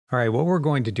All right, what we're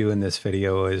going to do in this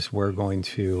video is we're going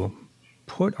to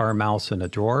put our mouse in a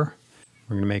drawer.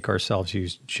 We're going to make ourselves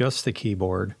use just the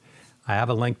keyboard. I have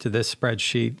a link to this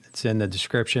spreadsheet. It's in the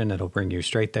description. It'll bring you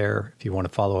straight there if you want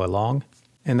to follow along.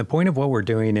 And the point of what we're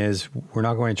doing is we're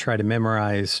not going to try to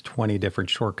memorize 20 different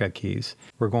shortcut keys.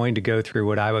 We're going to go through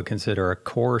what I would consider a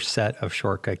core set of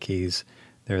shortcut keys.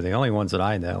 They're the only ones that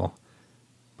I know,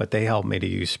 but they help me to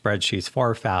use spreadsheets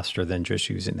far faster than just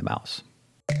using the mouse.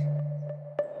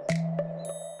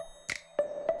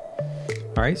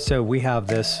 All right, so we have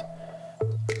this.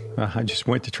 I just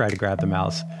went to try to grab the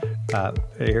mouse.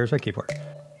 Here's my keyboard.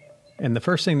 And the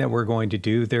first thing that we're going to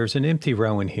do, there's an empty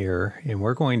row in here, and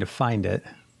we're going to find it.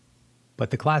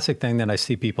 But the classic thing that I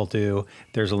see people do,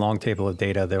 there's a long table of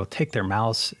data. They'll take their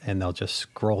mouse and they'll just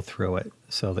scroll through it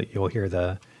so that you'll hear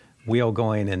the wheel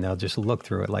going and they'll just look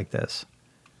through it like this.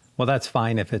 Well, that's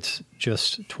fine if it's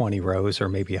just 20 rows or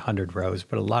maybe 100 rows,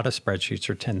 but a lot of spreadsheets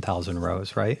are 10,000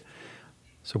 rows, right?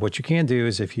 So what you can do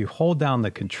is if you hold down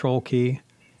the control key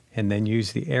and then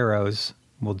use the arrows,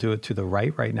 we'll do it to the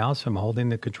right now. So I'm holding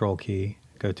the control key,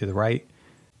 go to the right.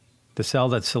 The cell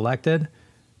that's selected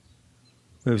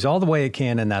moves all the way it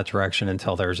can in that direction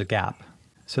until there's a gap.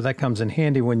 So that comes in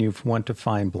handy when you want to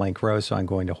find blank rows. So I'm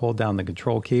going to hold down the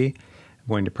control key. I'm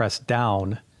going to press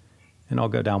down, and I'll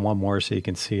go down one more so you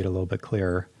can see it a little bit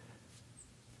clearer.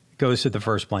 It goes to the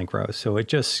first blank row. So it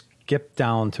just skipped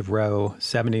down to row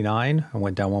 79. I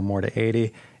went down one more to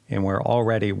 80, and we're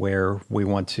already where we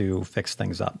want to fix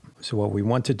things up. So what we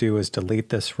want to do is delete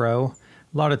this row.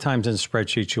 A lot of times in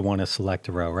spreadsheets, you want to select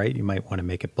a row, right? You might want to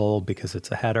make it bold because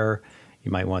it's a header.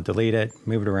 You might want to delete it,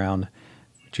 move it around.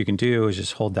 What you can do is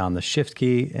just hold down the Shift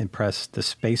key and press the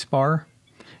space bar.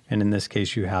 And in this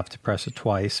case, you have to press it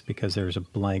twice because there's a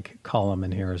blank column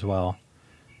in here as well.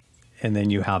 And then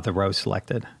you have the row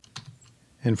selected.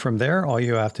 And from there, all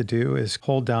you have to do is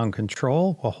hold down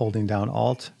Control while holding down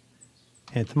Alt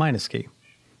and the minus key.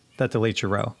 That deletes your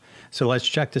row. So let's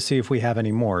check to see if we have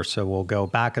any more. So we'll go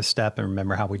back a step, and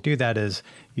remember how we do that is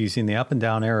using the up and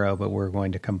down arrow, but we're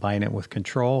going to combine it with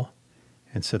Control.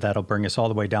 And so that'll bring us all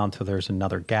the way down till there's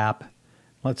another gap.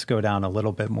 Let's go down a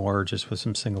little bit more just with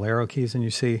some single arrow keys, and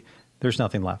you see there's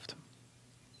nothing left.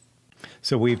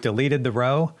 So we've deleted the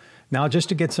row. Now, just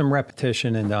to get some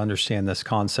repetition and to understand this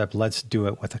concept, let's do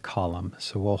it with a column.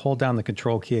 So we'll hold down the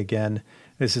Control key again.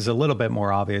 This is a little bit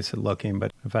more obvious at looking,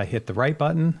 but if I hit the right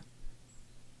button,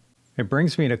 it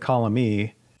brings me to column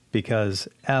E because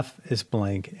F is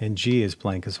blank and G is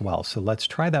blank as well. So let's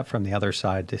try that from the other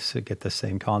side to get the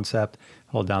same concept.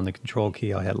 Hold down the Control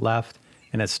key, I'll hit left,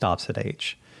 and it stops at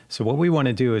H. So what we want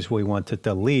to do is we want to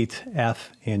delete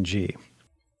F and G.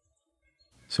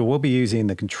 So we'll be using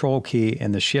the Control key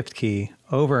and the Shift key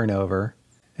over and over.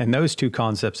 And those two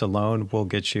concepts alone will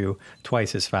get you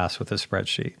twice as fast with a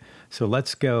spreadsheet. So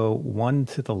let's go one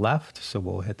to the left. So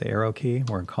we'll hit the arrow key.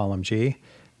 We're in column G.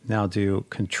 Now do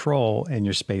Control and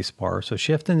your space bar. So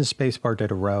Shift and the space bar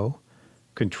did a row.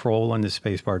 Control and the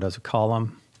space bar does a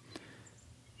column.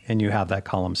 And you have that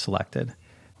column selected.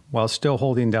 While still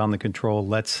holding down the Control,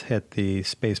 let's hit the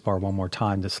space bar one more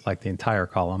time to select the entire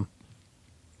column.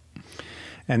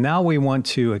 And now we want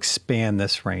to expand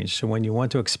this range. So when you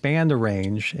want to expand a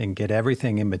range and get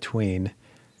everything in between,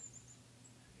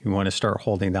 you want to start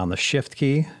holding down the Shift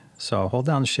key. So I'll hold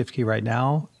down the Shift key right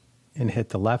now and hit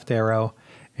the left arrow,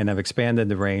 and I've expanded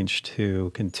the range to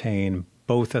contain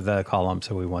both of the columns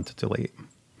that we want to delete.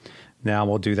 Now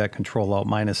we'll do that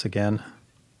Control-Alt-minus again.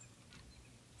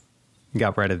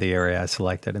 Got rid of the area I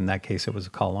selected. In that case, it was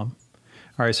a column.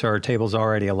 All right, so our table's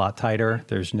already a lot tighter.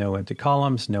 There's no empty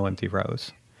columns, no empty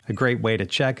rows. A great way to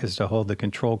check is to hold the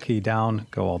Control key down,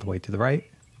 go all the way to the right,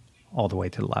 all the way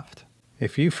to the left.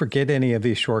 If you forget any of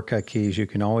these shortcut keys, you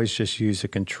can always just use the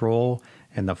Control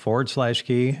and the /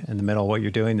 key in the middle of what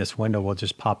you're doing. This window will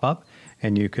just pop up,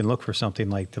 and you can look for something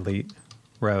like delete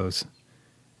rows.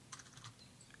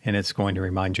 And it's going to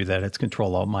remind you that it's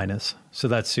Control-Alt-minus. So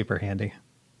that's super handy.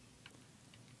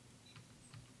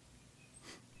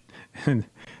 And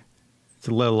it's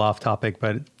a little off topic,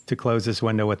 but to close this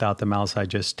window without the mouse, I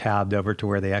just tabbed over to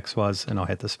where the X was, and I'll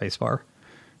hit the space bar.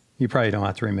 You probably don't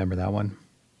have to remember that one.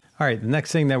 All right, the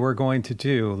next thing that we're going to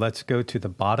do, let's go to the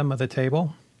bottom of the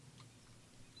table.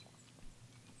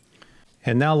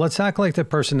 And now let's act like the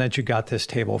person that you got this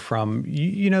table from,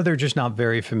 you know, they're just not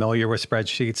very familiar with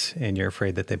spreadsheets, and you're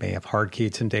afraid that they may have hard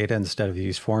keyed some data instead of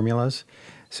use formulas.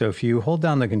 So if you hold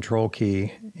down the Control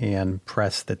key and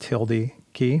press the tilde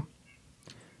key,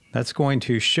 that's going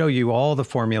to show you all the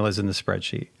formulas in the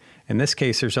spreadsheet. In this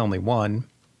case, there's only one.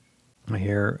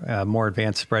 Here, a more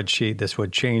advanced spreadsheet, this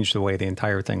would change the way the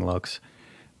entire thing looks.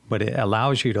 but it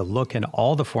allows you to look in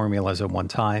all the formulas at one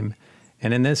time.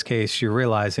 And in this case, you're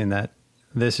realizing that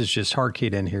this is just hard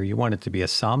keyed in here. You want it to be a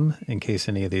sum in case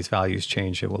any of these values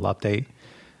change, it will update.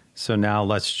 So now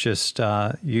let's just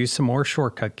use some more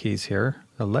shortcut keys here.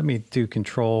 So let me do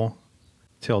Control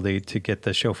tilde to get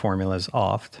the show formulas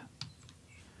off.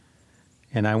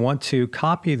 And I want to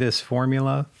copy this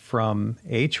formula from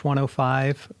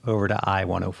H105 over to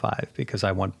I105 because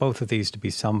I want both of these to be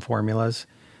sum formulas.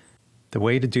 The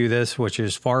way to do this, which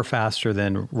is far faster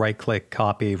than right-click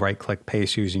copy, right-click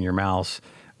paste using your mouse,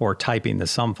 or typing the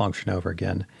sum function over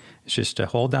again, is just to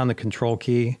hold down the Control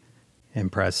key and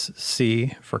press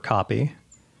C for copy.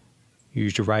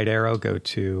 Use your right arrow, go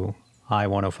to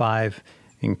I105,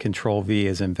 and Control V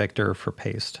as in Victor for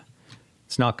paste.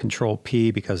 It's not Control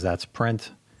P because that's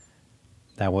print.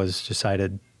 That was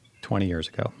decided 20 years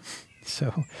ago.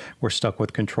 So we're stuck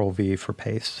with Control V for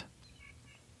paste.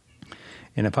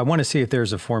 And if I want to see if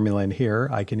there's a formula in here,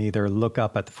 I can either look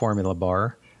up at the formula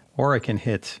bar or I can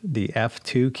hit the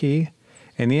F2 key.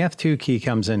 And the F2 key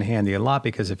comes in handy a lot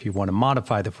because if you want to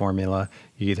modify the formula,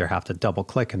 you either have to double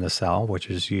click in the cell, which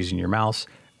is using your mouse,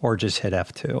 or just hit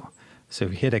F2. So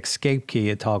if you hit Escape key,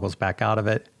 it toggles back out of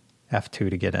it, F2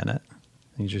 to get in it.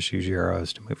 You just use your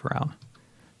arrows to move around.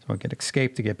 So I'll get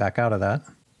Escape to get back out of that.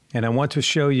 And I want to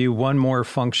show you one more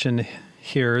function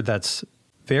here that's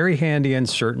very handy in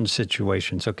certain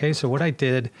situations. Okay, so what I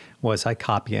did was I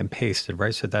copy and pasted,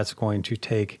 right? So that's going to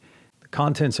take the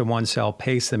contents of one cell,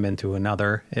 paste them into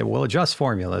another. It will adjust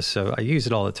formulas, so I use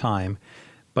it all the time.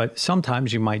 But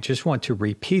sometimes you might just want to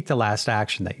repeat the last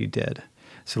action that you did.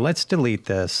 So let's delete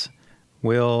this.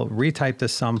 We'll retype the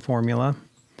sum formula.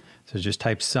 So just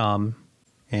type sum.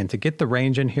 And to get the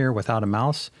range in here without a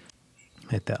mouse,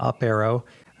 hit the up arrow.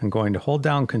 I'm going to hold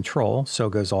down Control, so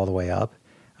it goes all the way up.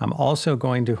 I'm also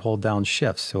going to hold down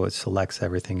Shift, so it selects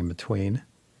everything in between.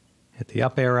 Hit the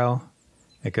up arrow,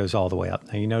 it goes all the way up.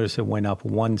 Now you notice it went up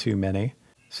one too many.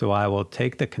 So I will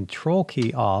take the Control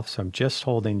key off, so I'm just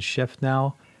holding Shift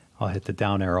now. I'll hit the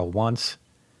down arrow once,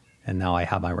 and now I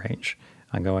have my range.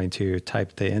 I'm going to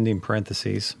type the ending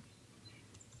parentheses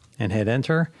and hit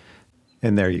Enter,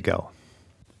 and there you go.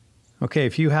 Okay,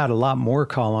 if you had a lot more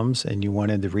columns and you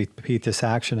wanted to repeat this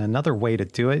action, another way to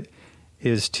do it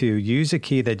is to use a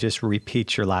key that just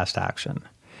repeats your last action.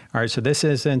 All right, so this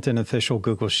isn't an official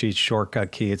Google Sheets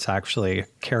shortcut key. It's actually a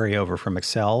carryover from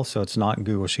Excel, so it's not in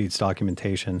Google Sheets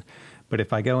documentation. But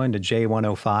if I go into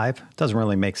J105, it doesn't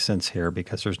really make sense here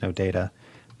because there's no data.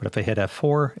 But if I hit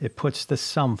F4, it puts the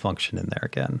sum function in there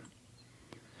again.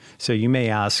 So you may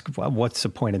ask, well, what's the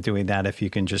point of doing that if you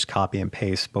can just copy and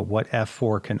paste? But what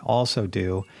F4 can also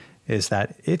do is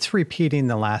that it's repeating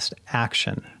the last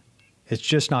action. It's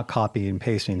just not copying and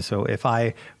pasting. So if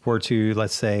I were to,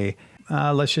 let's say,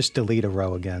 let's just delete a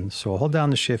row again. So I'll hold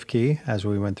down the Shift key as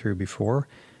we went through before,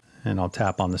 and I'll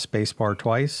tap on the space bar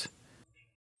twice.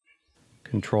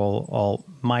 Control Alt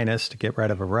minus to get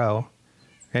rid of a row.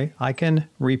 Okay, I can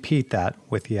repeat that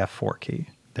with the F4 key.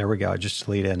 There we go, I just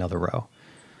deleted another row.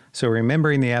 So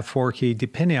remembering the F4 key,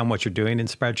 depending on what you're doing in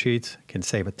spreadsheets, can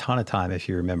save a ton of time if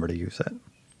you remember to use it.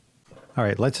 All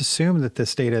right, let's assume that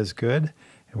this data is good.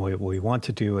 And what we want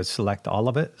to do is select all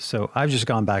of it. So I've just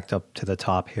gone back up to the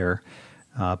top here,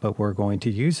 but we're going to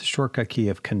use the shortcut key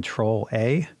of Control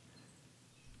A.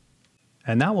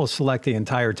 And that will select the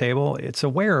entire table. It's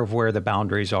aware of where the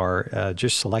boundaries are.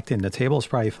 Just selecting the table is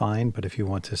probably fine, but if you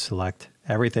want to select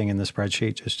everything in the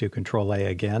spreadsheet, just do Control A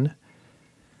again.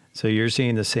 So you're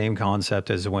seeing the same concept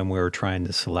as when we were trying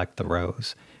to select the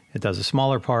rows. It does a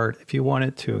smaller part. If you want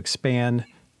it to expand,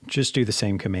 just do the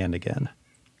same command again.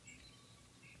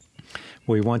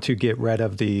 We want to get rid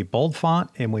of the bold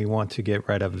font and we want to get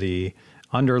rid of the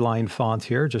underline font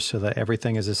here just so that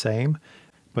everything is the same.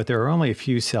 But there are only a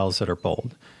few cells that are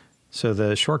bold. So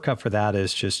the shortcut for that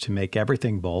is just to make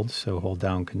everything bold. So hold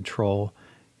down Control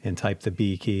and type the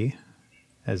B key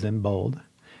as in bold,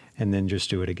 and then just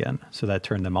do it again. So that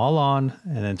turned them all on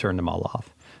and then turn them all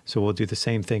off. So we'll do the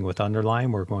same thing with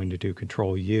underline. We're going to do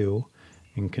Control U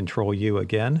and Control U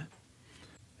again.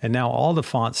 And now all the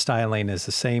font styling is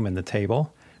the same in the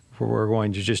table. We're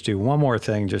going to just do one more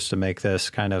thing just to make this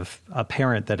kind of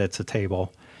apparent that it's a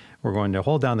table. We're going to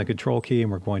hold down the Control key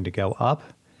and we're going to go up.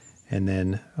 And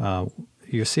then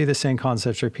you see the same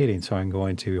concepts repeating. So I'm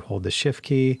going to hold the Shift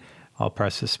key. I'll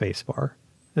press the space bar.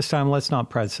 This time, let's not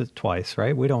press it twice,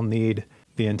 right? We don't need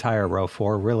the entire row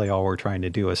 4. Really, all we're trying to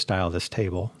do is style this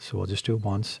table. So we'll just do it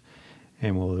once.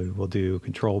 And we'll do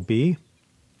Control B.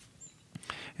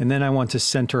 And then I want to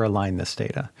center align this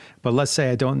data. But let's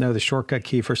say I don't know the shortcut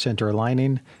key for center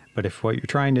aligning, but if what you're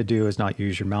trying to do is not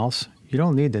use your mouse, You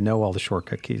don't need to know all the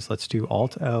shortcut keys. Let's do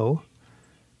Alt-O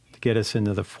to get us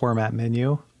into the format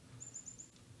menu.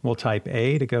 We'll type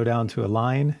A to go down to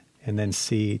align, and then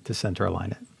C to center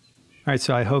align it. All right,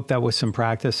 so I hope that was some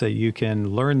practice that you can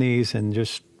learn these and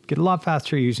just get a lot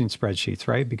faster using spreadsheets,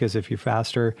 right? Because if you're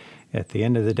faster at the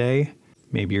end of the day,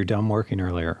 maybe you're done working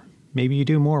earlier. Maybe you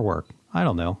do more work. I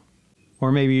don't know.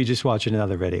 Or maybe you just watch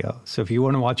another video. So if you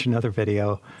want to watch another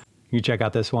video, you check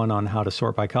out this one on how to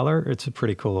sort by color. It's a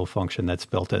pretty cool little function that's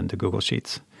built into Google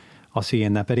Sheets. I'll see you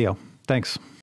in that video. Thanks.